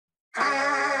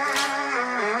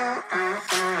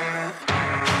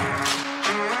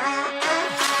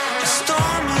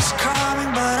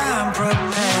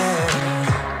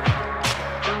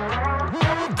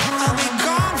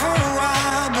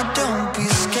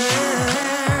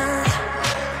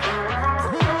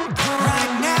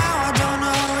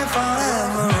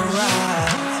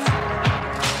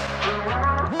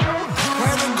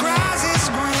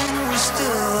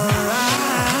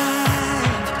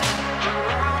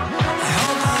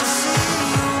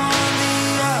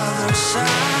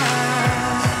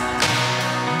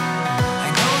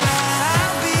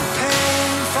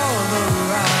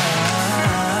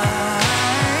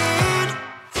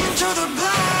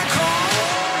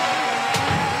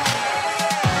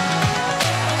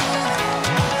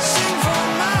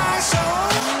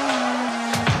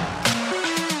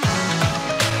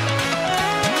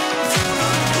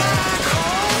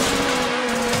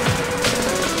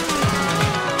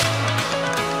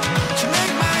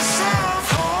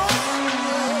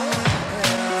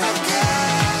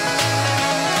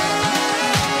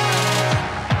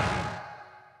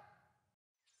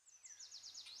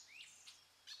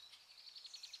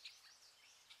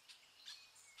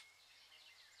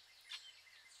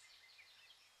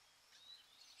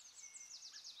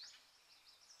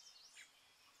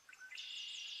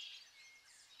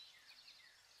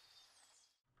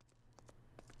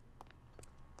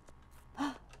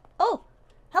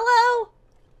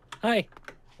Hi.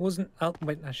 Wasn't. Oh,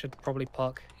 wait, I should probably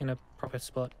park in a proper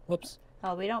spot. Whoops.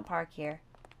 Oh, we don't park here.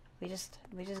 We just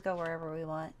go wherever we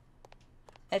want.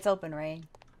 It's open rain.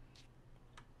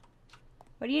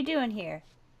 What are you doing here?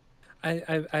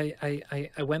 I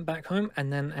went back home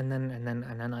and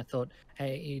then I thought,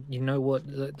 hey, you know what?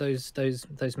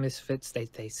 Those misfits.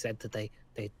 They said that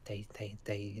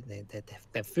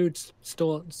their food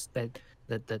stores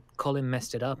that Colin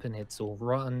messed it up and it's all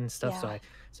rotten and stuff. Yeah.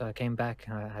 So I came back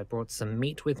and I brought some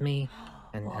meat with me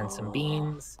and some Oh.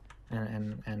 beans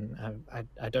and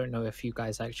I don't know if you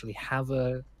guys actually have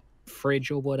a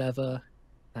fridge or whatever.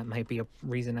 That might be a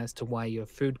reason as to why your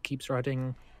food keeps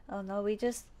rotting. Oh no, we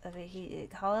just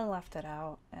Colin left it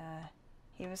out.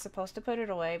 He was supposed to put it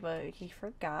away, but he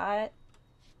forgot.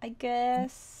 I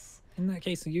guess. In that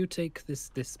case, you take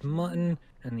this mutton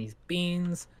and these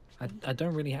beans. I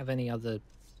don't really have any other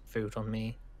food on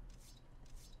me.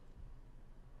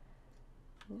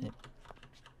 Yeah.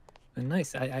 And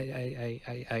nice.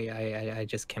 I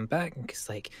just came back because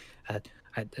like I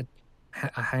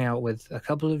hung out with a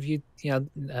couple of you,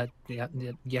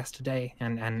 yesterday,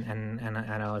 and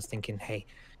I was thinking, hey,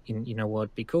 you know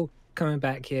what'd be cool coming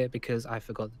back here because I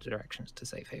forgot the directions to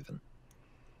Safe Haven.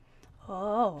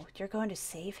 Oh, you're going to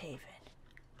Safe Haven.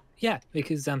 Yeah,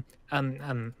 because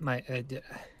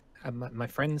my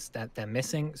friends that they're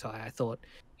missing, so I thought,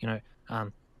 you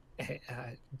know,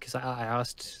 because I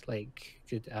asked like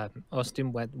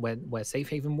Austin where Safe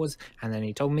Haven was, and then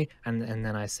he told me, and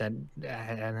then I said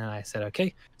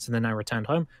okay. So then I returned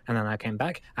home, and then I came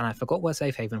back, and I forgot where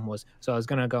Safe Haven was. So I was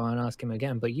gonna go and ask him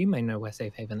again, but you may know where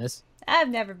Safe Haven is. I've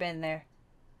never been there.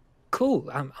 Cool.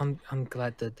 I'm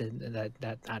glad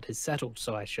that is settled.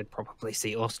 So I should probably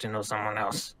see Austin or someone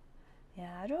else.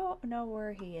 Yeah, I don't know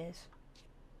where he is.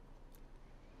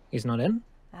 He's not in.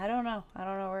 I don't know. I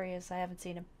don't know where he is. I haven't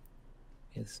seen him.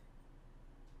 He's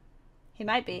He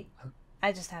might be.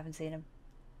 I just haven't seen him.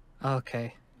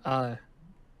 okay.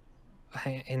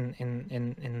 In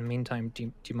the meantime,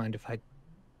 do you mind if I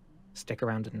stick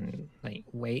around and like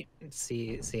wait and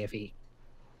see if he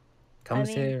comes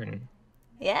here and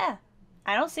yeah.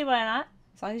 I don't see why not.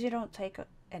 As long as you don't take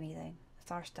anything.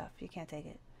 It's our stuff. You can't take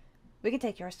it. We can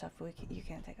take your stuff, but you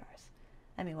can't take ours.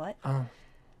 I mean, what? oh,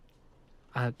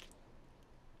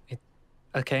 it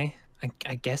okay.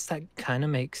 I guess that kind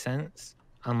of makes sense.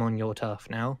 I'm on your turf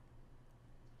now.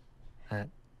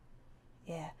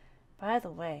 Yeah. By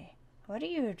the way, what do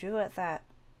you do at that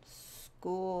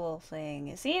school thing?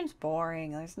 It seems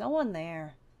boring. There's no one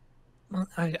there. Well,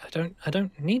 I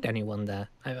don't need anyone there.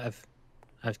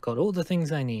 I've got all the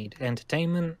things I need: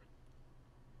 entertainment,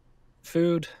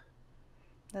 food.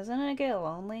 Doesn't it get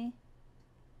lonely?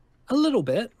 A little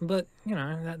bit, but you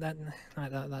know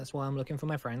that's why I'm looking for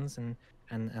my friends, and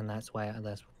that's why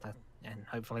and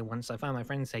hopefully once I find my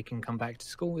friends, they can come back to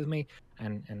school with me,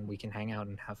 and we can hang out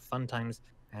and have fun times,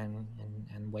 and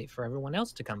wait for everyone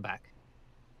else to come back.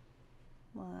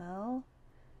 Well,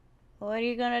 what are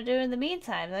you gonna do in the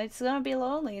meantime? It's gonna be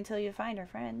lonely until you find our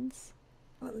friends.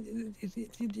 Well,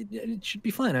 it should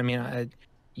be fine. I mean,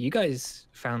 you guys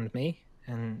found me,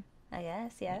 and I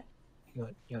guess, yeah.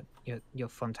 you're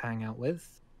fun to hang out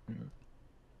with. And,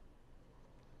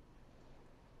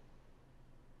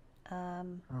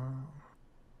 Um,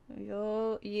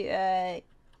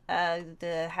 uh,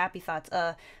 the happy thoughts.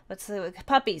 What's the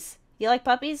puppies? You like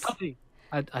puppies? puppy.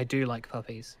 I do like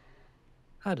puppies.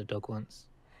 I had a dog once.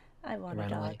 I It want a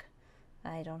ran away. dog.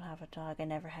 I don't have a dog. I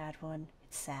never had one.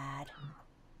 It's sad.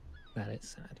 That is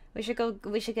sad. We should go.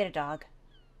 We should get a dog.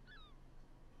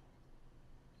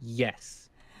 Yes,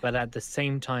 but at the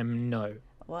same time, no,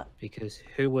 What? because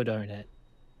who would own it?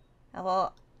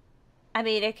 Well, I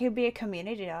mean, it could be a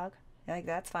community dog. Like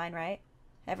that's fine, right?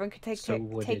 Everyone could So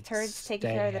would take it turns taking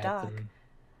care of stay the at dog.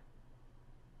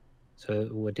 So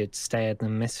would it stay at the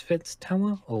Misfits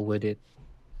Tower, or would it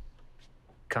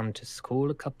come to school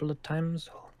a couple of times?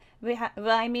 Well,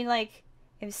 I mean, like,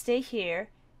 if stay here,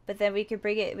 but then we could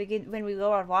bring it. We could when we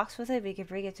go on walks with it, we could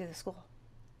bring it to the school.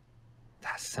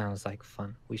 That sounds like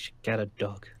fun. We should get a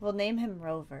dog. We'll name him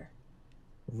Rover.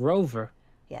 Rover.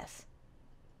 Yes.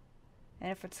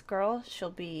 And if it's a girl, she'll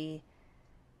be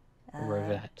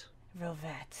Rovette.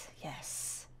 Rovette.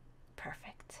 Yes.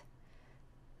 Perfect.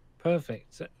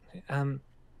 Perfect. So,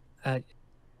 uh,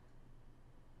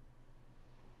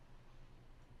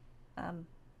 Um.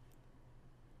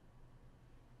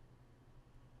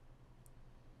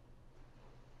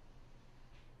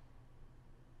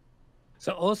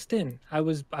 so Austin, that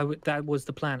was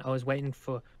the plan. I was waiting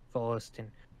for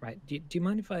Austin, right? Do you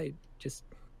mind if I just,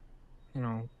 you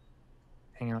know,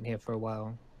 hang out here for a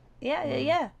while?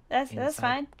 Yeah. That's Inside.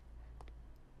 fine.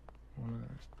 Wanna...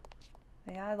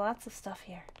 We got lots of stuff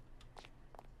here.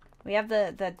 We have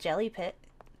the jelly pit.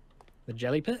 The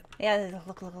jelly pit? Yeah,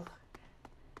 look.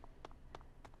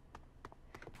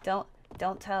 Don't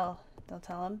tell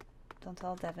him. Don't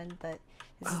tell Devin, but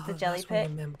this is the jelly that's pit. what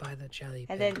you meant by the jelly pit.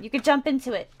 And then you could jump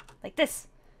into it. Like this.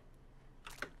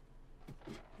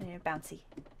 And you're bouncy.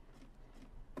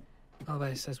 Oh,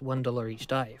 but it says $1 each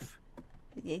dive.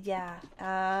 Yeah.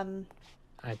 I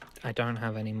don't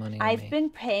have any money on I've me.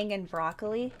 been paying in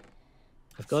broccoli.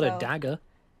 I've got a dagger.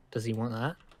 Does he want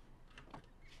that?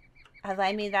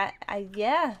 I mean that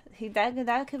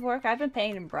that could work. I've been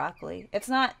paying in broccoli. It's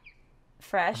not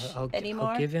fresh anymore.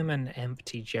 I'll give him an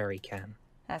empty jerry can.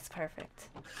 That's perfect.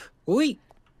 Oi!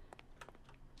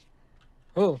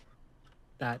 Oh,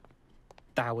 that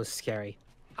was scary.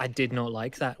 I did not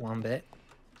like that one bit.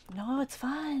 No, it's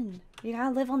fun. You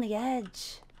gotta live on the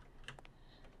edge.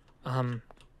 The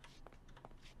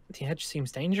edge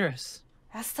seems dangerous.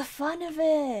 That's the fun of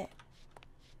it.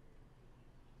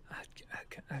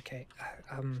 Okay.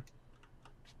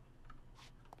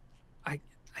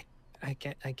 I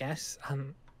guess.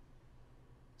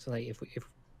 So like, if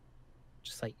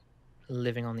just like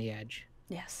living on the edge.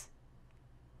 Yes.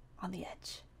 On the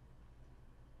edge.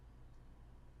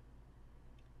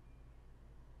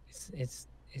 Is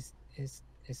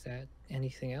there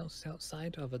anything else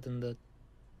outside other than the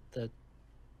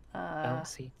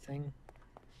bouncy thing?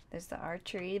 There's the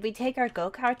archery. We take our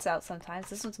go-karts out sometimes.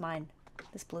 This one's mine.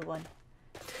 This blue one.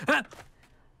 Ah!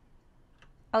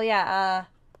 Oh yeah,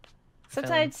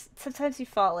 sometimes you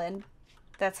fall in.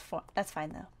 That's fine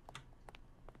though.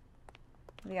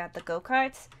 We got the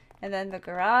go-karts, and then the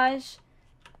garage,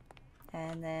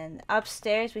 and then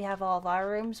upstairs we have all of our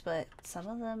rooms, but some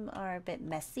of them are a bit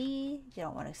messy. You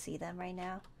don't want to see them right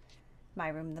now. My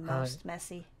room the most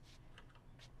messy.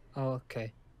 Oh,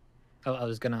 okay. Oh, I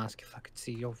was gonna ask if I could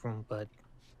see your room, but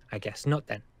I guess not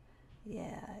then.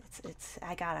 Yeah, it's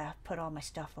I gotta put all my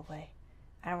stuff away.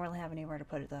 I don't really have anywhere to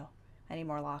put it though. I need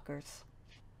more lockers.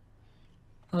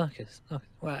 Lockers. Okay.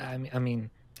 Well, I mean.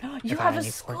 You have a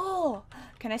skull.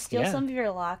 Can I steal some of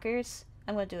your lockers?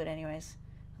 I'm gonna do it anyways.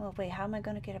 Oh wait, how am I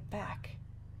gonna get it back?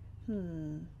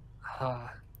 You'd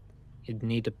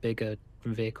need a bigger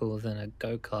vehicle than a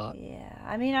go-kart. Yeah,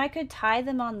 I mean I could tie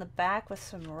them on the back with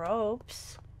some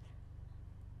ropes.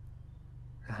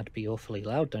 That'd be awfully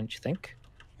loud, don't you think?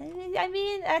 I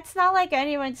mean, it's not like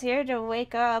anyone's here to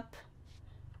wake up.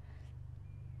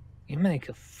 You make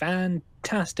a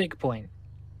fantastic point.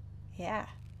 Yeah.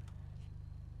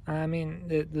 I mean,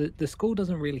 the school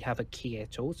doesn't really have a key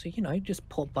at all, so you know, just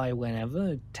pop by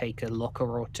whenever, take a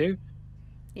locker or two.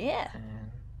 Yeah.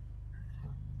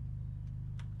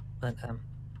 But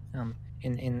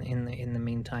in the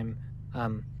meantime, I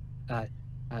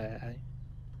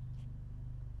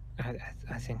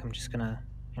think I'm just gonna,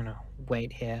 you know,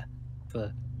 wait here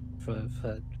for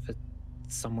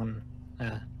someone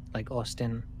like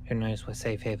Austin who knows where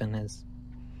Safe Haven is,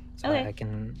 so okay.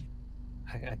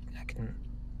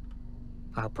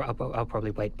 I'll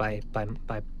probably wait by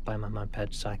my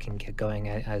moped so I can get going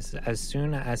as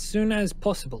soon as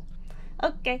possible.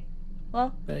 Okay.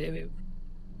 Well. But it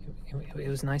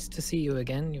was nice to see you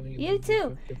again. You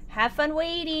too. Have fun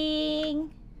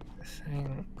waiting.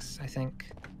 Thanks. I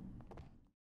think.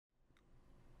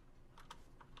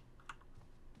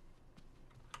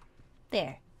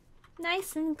 There.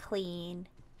 Nice and clean.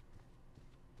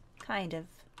 Kind of.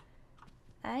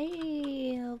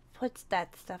 I'll put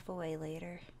that stuff away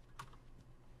later.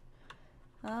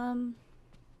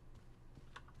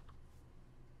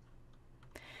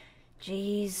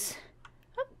 Jeez.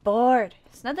 I'm bored.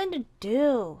 There's nothing to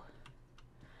do.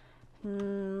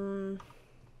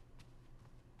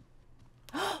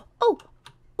 Oh!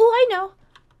 Oh, I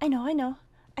know.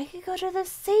 I could go to the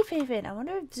safe haven. I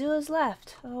wonder if Zoo has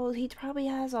left. Oh, he probably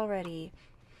has already.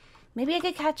 Maybe I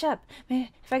could catch up.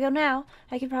 If I go now,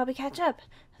 I could probably catch up.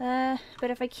 But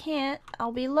if I can't,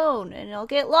 I'll be alone and I'll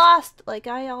get lost like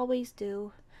I always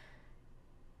do.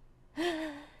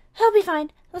 I'll be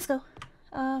fine. Let's go.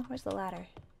 Where's the ladder?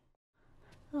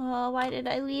 Oh, why did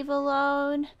I leave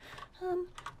alone?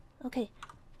 Okay.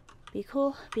 Be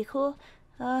cool. Be cool.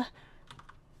 Don't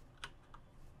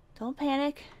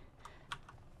panic.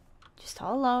 Just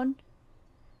all alone.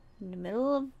 In the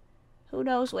middle of who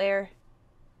knows where.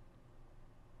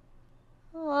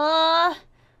 I'm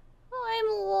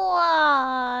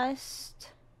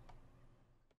lost.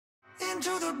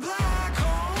 Into the black.